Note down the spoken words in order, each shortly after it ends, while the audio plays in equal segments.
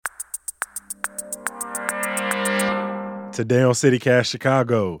Today on CityCast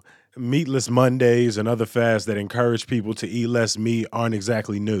Chicago, meatless Mondays and other fads that encourage people to eat less meat aren't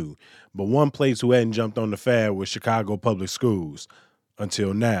exactly new. But one place who hadn't jumped on the fad was Chicago Public Schools.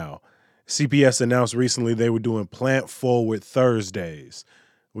 Until now. CPS announced recently they were doing Plant Forward Thursdays.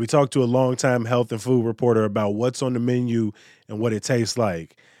 We talked to a longtime health and food reporter about what's on the menu and what it tastes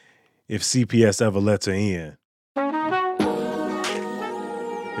like, if CPS ever lets her in.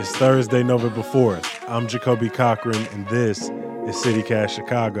 It's Thursday, November 4th. I'm Jacoby Cochran, and this is CityCast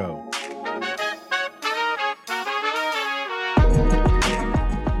Chicago.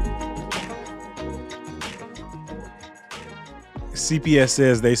 CPS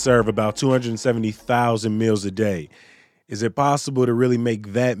says they serve about 270,000 meals a day. Is it possible to really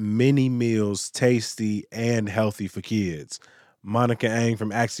make that many meals tasty and healthy for kids? Monica Ang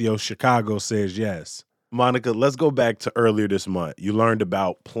from Axios Chicago says yes. Monica, let's go back to earlier this month. You learned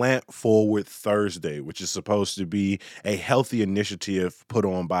about Plant Forward Thursday, which is supposed to be a healthy initiative put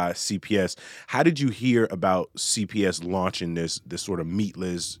on by CPS. How did you hear about CPS launching this sort of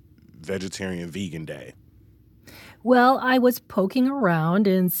meatless, vegetarian, vegan day? Well, I was poking around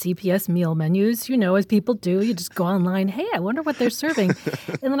in CPS meal menus, as people do. You just go online, hey, I wonder what they're serving.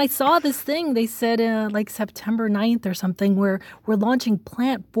 And then I saw this thing, they said like September 9th or something, where we're launching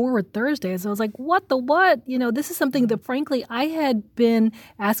Plant Forward Thursdays. I was like, what the what? This is something that, frankly, I had been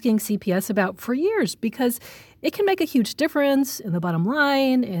asking CPS about for years because it can make a huge difference in the bottom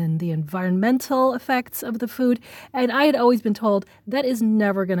line and the environmental effects of the food. And I had always been told that is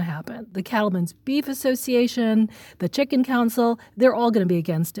never going to happen. The Cattlemen's Beef Association, the Chicken Council, they're all going to be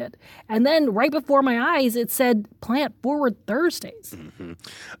against it. And then right before my eyes, it said Plant Forward Thursdays. Mm-hmm.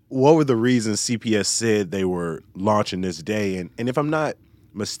 What were the reasons CPS said they were launching this day? And if I'm not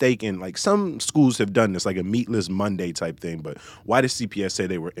mistaken, like some schools have done this, like a meatless Monday type thing, but why did CPS say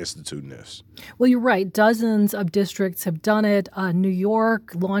they were instituting this? Well, you're right. Dozens of districts have done it. New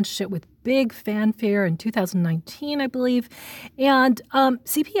York launched it with big fanfare in 2019, I believe. And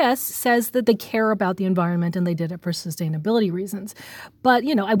CPS says that they care about the environment and they did it for sustainability reasons. But,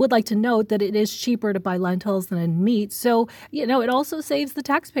 I would like to note that it is cheaper to buy lentils than meat. So, it also saves the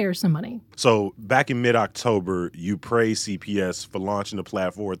taxpayer some money. So back in mid-October, you praised CPS for launching the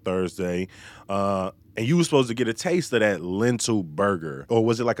Plant Forward Thursday. And you were supposed to get a taste of that lentil burger. Or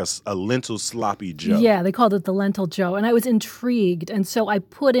was it like a lentil sloppy joe? Yeah, they called it the lentil joe. And I was intrigued. And so I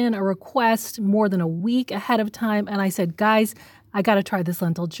put in a request more than a week ahead of time. And I said, guys, I got to try this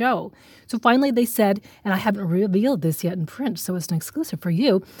lentil joe. So finally they said, and I haven't revealed this yet in print, so it's an exclusive for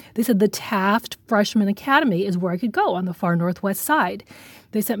you. They said the Taft Freshman Academy is where I could go on the far northwest side.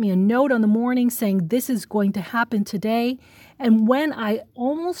 They sent me a note on the morning saying this is going to happen today. And when I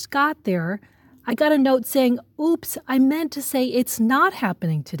almost got there, I got a note saying, oops, I meant to say it's not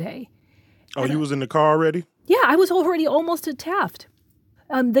happening today. Oh, you was in the car already? Yeah, I was already almost at Taft.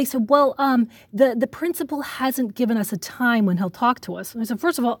 They said, well, the principal hasn't given us a time when he'll talk to us. And I said,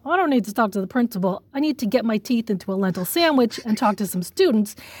 first of all, I don't need to talk to the principal. I need to get my teeth into a lentil sandwich and talk to some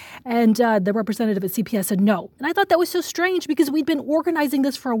students. And the representative at CPS said no. And I thought that was so strange because we'd been organizing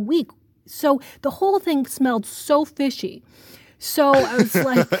this for a week. So the whole thing smelled so fishy. So I was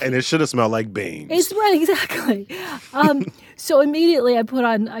like, and it should have smelled like beans. It's right, exactly. So immediately I put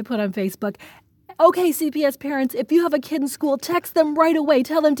on Facebook, okay, CPS parents, if you have a kid in school, text them right away.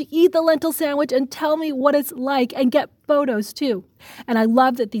 Tell them to eat the lentil sandwich and tell me what it's like and get photos too. And I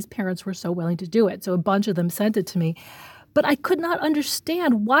love that these parents were so willing to do it. So a bunch of them sent it to me. But I could not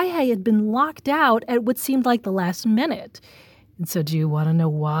understand why I had been locked out at what seemed like the last minute. And so do you want to know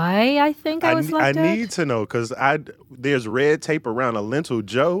why I think I was locked out? I need to know because there's red tape around a lentil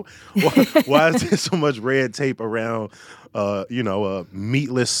joe. Why is there so much red tape around, a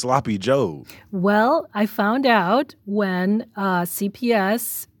meatless sloppy joe? Well, I found out when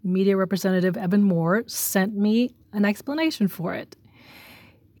CPS media representative Evan Moore sent me an explanation for it.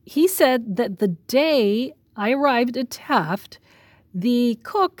 He said that the day I arrived at Taft, the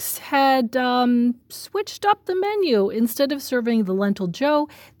cooks had switched up the menu. Instead of serving the lentil joe,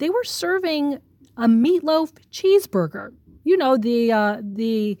 they were serving a meatloaf cheeseburger.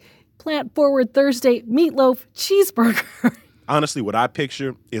 The Plant Forward Thursday meatloaf cheeseburger. Honestly, what I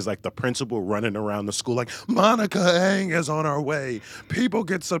picture is like the principal running around the school like, Monica Ang is on her way. People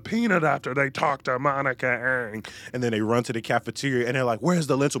get subpoenaed after they talk to Monica Ang. And then they run to the cafeteria and they're like, where's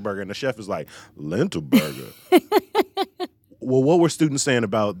the lentil burger? And the chef is like, lentil burger? Well, what were students saying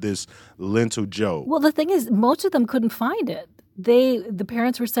about this lentil joe? Well, the thing is, most of them couldn't find it. the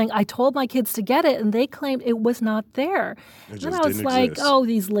parents were saying, I told my kids to get it, and they claimed it was not there. It And just I was didn't like, exist. oh,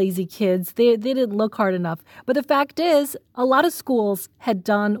 these lazy kids, they didn't look hard enough. But the fact is, a lot of schools had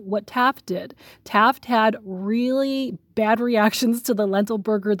done what Taft did. Taft had really bad reactions to the lentil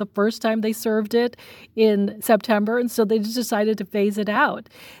burger the first time they served it in September, and so they just decided to phase it out.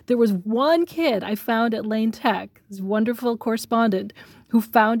 There was one kid I found at Lane Tech, this wonderful correspondent, who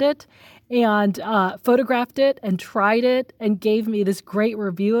found it and photographed it and tried it and gave me this great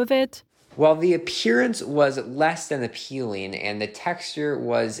review of it. While the appearance was less than appealing and the texture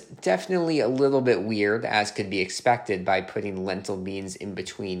was definitely a little bit weird, as could be expected by putting lentil beans in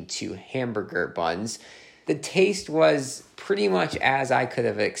between two hamburger buns, the taste was pretty much as I could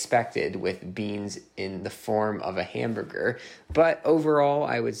have expected with beans in the form of a hamburger. But overall,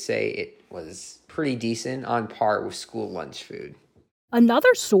 I would say it was pretty decent, on par with school lunch food. Another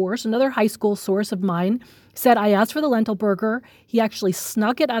high school source of mine, said I asked for the lentil burger. He actually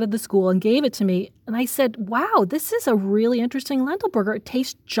snuck it out of the school and gave it to me. And I said, wow, this is a really interesting lentil burger. It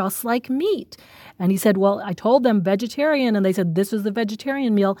tastes just like meat. And he said, well, I told them vegetarian, and they said this was the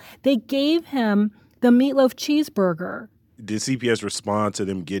vegetarian meal. They gave him the meatloaf cheeseburger. Did CPS respond to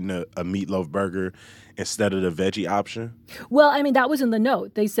them getting a meatloaf burger instead of the veggie option? Well, I mean, that was in the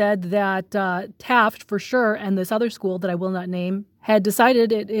note. They said that Taft, for sure, and this other school that I will not name, had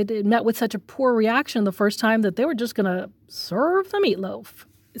decided it met with such a poor reaction the first time that they were just going to serve the meatloaf.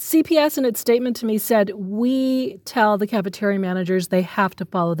 CPS in its statement to me said, we tell the cafeteria managers they have to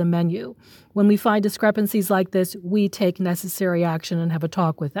follow the menu. When we find discrepancies like this, we take necessary action and have a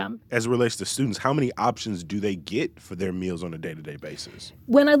talk with them. As it relates to students, how many options do they get for their meals on a day-to-day basis?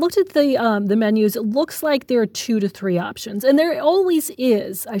 When I looked at the menus, it looks like there are 2 to 3 options. And there always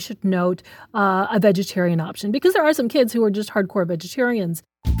is, I should note, a vegetarian option, because there are some kids who are just hardcore vegetarians.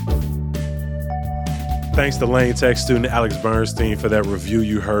 Thanks to Lane Tech student Alex Bernstein for that review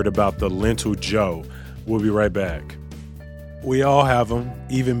you heard about the Lentil Joe. We'll be right back. We all have them,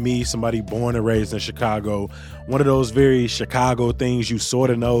 even me, somebody born and raised in Chicago. One of those very Chicago things you sort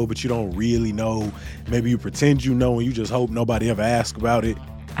of know, but you don't really know. Maybe you pretend you know and you just hope nobody ever asks about it.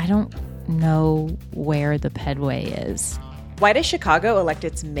 I don't know where the Pedway is. Why does Chicago elect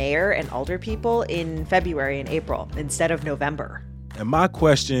its mayor and alderpeople in February and April instead of November? And my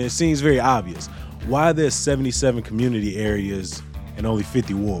question, it seems very obvious. Why there's 77 community areas and only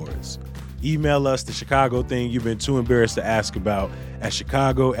 50 wards? Email us the Chicago thing you've been too embarrassed to ask about at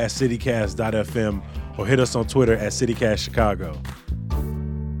chicago@citycast.fm or hit us on Twitter at CityCastChicago.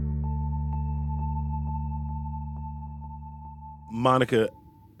 Monica,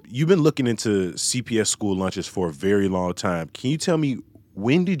 you've been looking into CPS school lunches for a very long time. Can you tell me,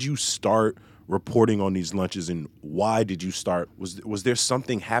 when did you start reporting on these lunches and why did you start? Was there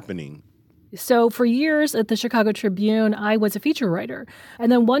something happening? So for years at the Chicago Tribune, I was a feature writer. And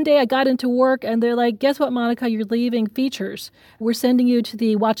then one day I got into work and they're like, guess what, Monica, you're leaving features. We're sending you to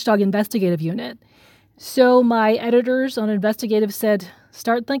the Watchdog Investigative Unit. So my editors on Investigative said,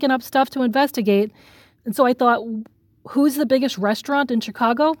 start thinking up stuff to investigate. And so I thought, who's the biggest restaurant in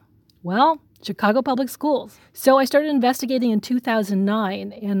Chicago? Well, Chicago Public Schools. So I started investigating in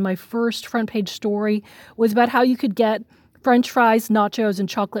 2009, and my first front page story was about how you could get French fries, nachos, and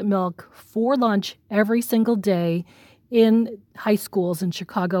chocolate milk for lunch every single day in high schools in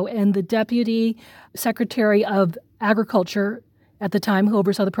Chicago. And the deputy secretary of agriculture at the time, who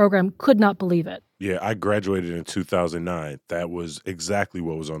oversaw the program, could not believe it. Yeah, I graduated in 2009. That was exactly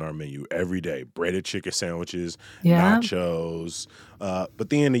what was on our menu every day. Breaded chicken sandwiches, nachos.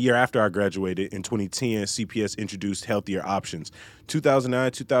 But then the year after I graduated, in 2010, CPS introduced healthier options.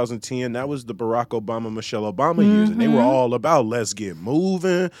 2009, 2010, that was the Barack Obama, Michelle Obama years. And they were all about, let's get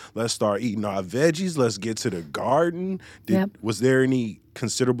moving, let's start eating our veggies, let's get to the garden. Was there any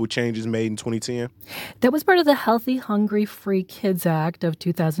considerable changes made in 2010? That was part of the Healthy, Hungry, Free Kids Act of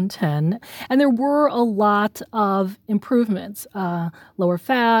 2010. And there were a lot of improvements, lower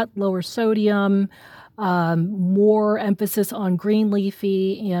fat, lower sodium, more emphasis on green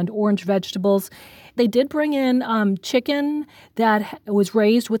leafy and orange vegetables. They did bring in chicken that was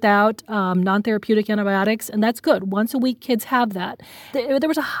raised without non-therapeutic antibiotics, and that's good. Once a week, kids have that. There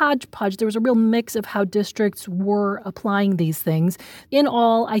was a hodgepodge. There was a real mix of how districts were applying these things. In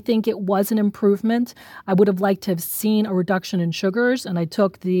all, I think it was an improvement. I would have liked to have seen a reduction in sugars, and I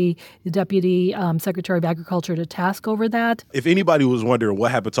took the Deputy Secretary of Agriculture to task over that. If anybody was wondering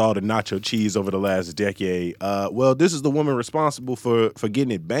what happened to all the nacho cheese over the last decade, well, this is the woman responsible for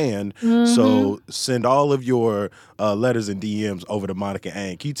getting it banned. So send all of your letters and DMs over to Monica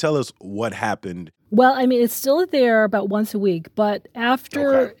Ang. Can you tell us what happened? Well, I mean, it's still there about once a week, but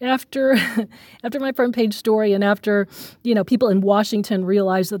after my front page story and after, people in Washington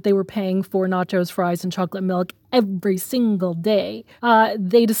realized that they were paying for nachos, fries, and chocolate milk every single day,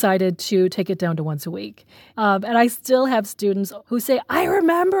 they decided to take it down to once a week. And I still have students who say, I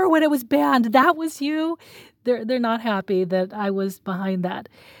remember when it was banned. That was you. They're not happy that I was behind that.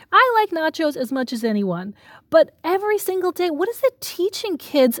 I like nachos as much as anyone, but every single day, what is it teaching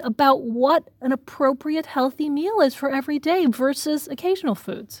kids about what an appropriate healthy meal is for every day versus occasional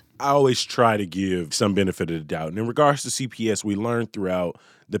foods? I always try to give some benefit of the doubt. And in regards to CPS, we learned throughout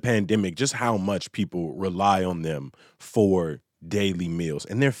the pandemic just how much people rely on them for daily meals.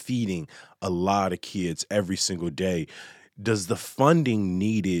 And they're feeding a lot of kids every single day. Does the funding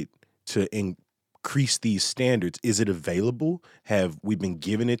needed to increase these standards, is it available? Have we been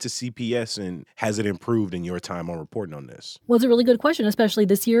giving it to CPS, and has it improved in your time on reporting on this? Well, it's a really good question, especially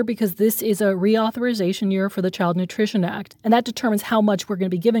this year, because this is a reauthorization year for the Child Nutrition Act, and that determines how much we're going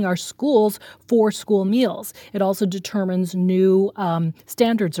to be giving our schools for school meals. It also determines new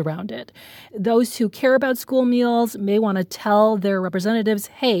standards around it. Those who care about school meals may want to tell their representatives,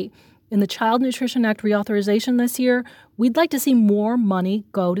 hey, in the Child Nutrition Act reauthorization this year, we'd like to see more money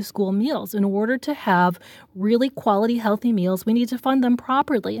go to school meals. In order to have really quality, healthy meals, we need to fund them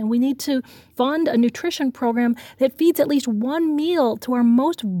properly. And we need to fund a nutrition program that feeds at least one meal to our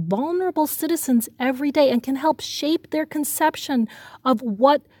most vulnerable citizens every day and can help shape their conception of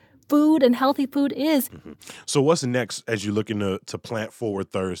what food and healthy food is. Mm-hmm. So what's next as you look into Plant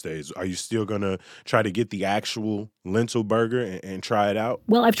Forward Thursdays? Are you still going to try to get the actual lentil burger and try it out?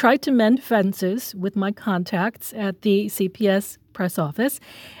 Well, I've tried to mend fences with my contacts at the CPS press office,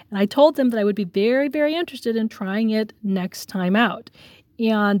 and I told them that I would be very, very interested in trying it next time out.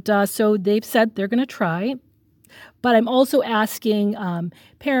 And so they've said they're going to try. But I'm also asking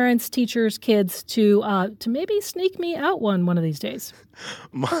parents, teachers, kids to maybe sneak me out one of these days.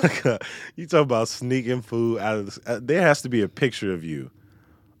 Monica, you talk about sneaking food out of there has to be a picture of you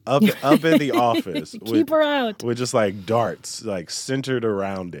up in the office. Keep her out. With just like darts, like centered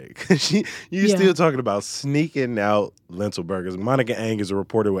around it. You're still talking about sneaking out lentil burgers. Monica Ang is a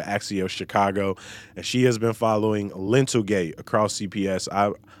reporter with Axios Chicago, and she has been following Lentilgate across CPS.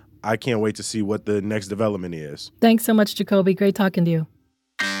 I can't wait to see what the next development is. Thanks so much, Jacoby. Great talking to you.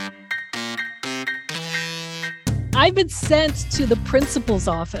 I've been sent to the principal's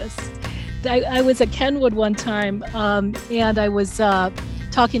office. I was at Kenwood one time, and I was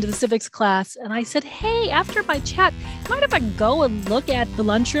talking to the civics class, and I said, hey, after my chat, mind if I go and look at the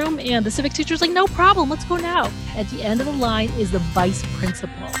lunchroom? And the civics teacher's like, no problem, let's go now. At the end of the line is the vice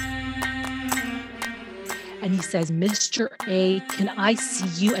principal. And he says, Mr. A, can I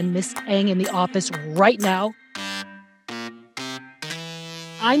see you and Miss Ang in the office right now?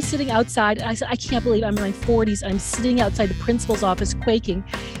 I'm sitting outside. And I said, I can't believe I'm in my 40s. I'm sitting outside the principal's office quaking.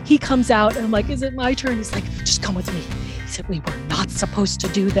 He comes out and I'm like, is it my turn? He's like, just come with me. He said, we were not supposed to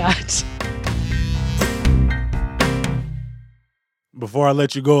do that. Before I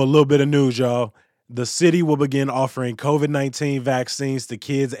let you go, a little bit of news, y'all. The city will begin offering COVID-19 vaccines to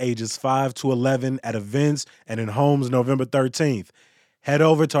kids ages 5 to 11 at events and in homes November 13th. Head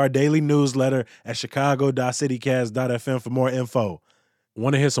over to our daily newsletter at chicago.citycast.fm for more info.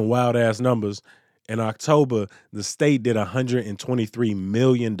 Want to hear some wild-ass numbers? In October, the state did $123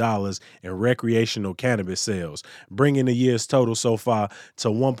 million in recreational cannabis sales, bringing the year's total so far to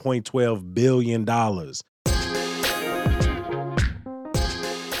 $1.12 billion.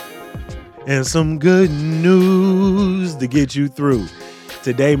 And some good news to get you through.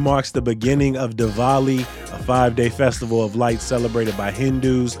 Today marks the beginning of Diwali, a 5-day festival of lights celebrated by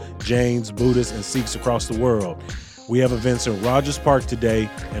Hindus, Jains, Buddhists, and Sikhs across the world. We have events in Rogers Park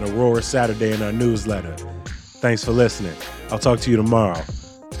today and Aurora Saturday in our newsletter. Thanks for listening. I'll talk to you tomorrow.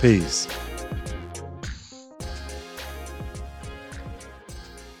 Peace.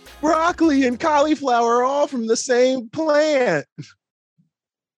 Broccoli and cauliflower are all from the same plant.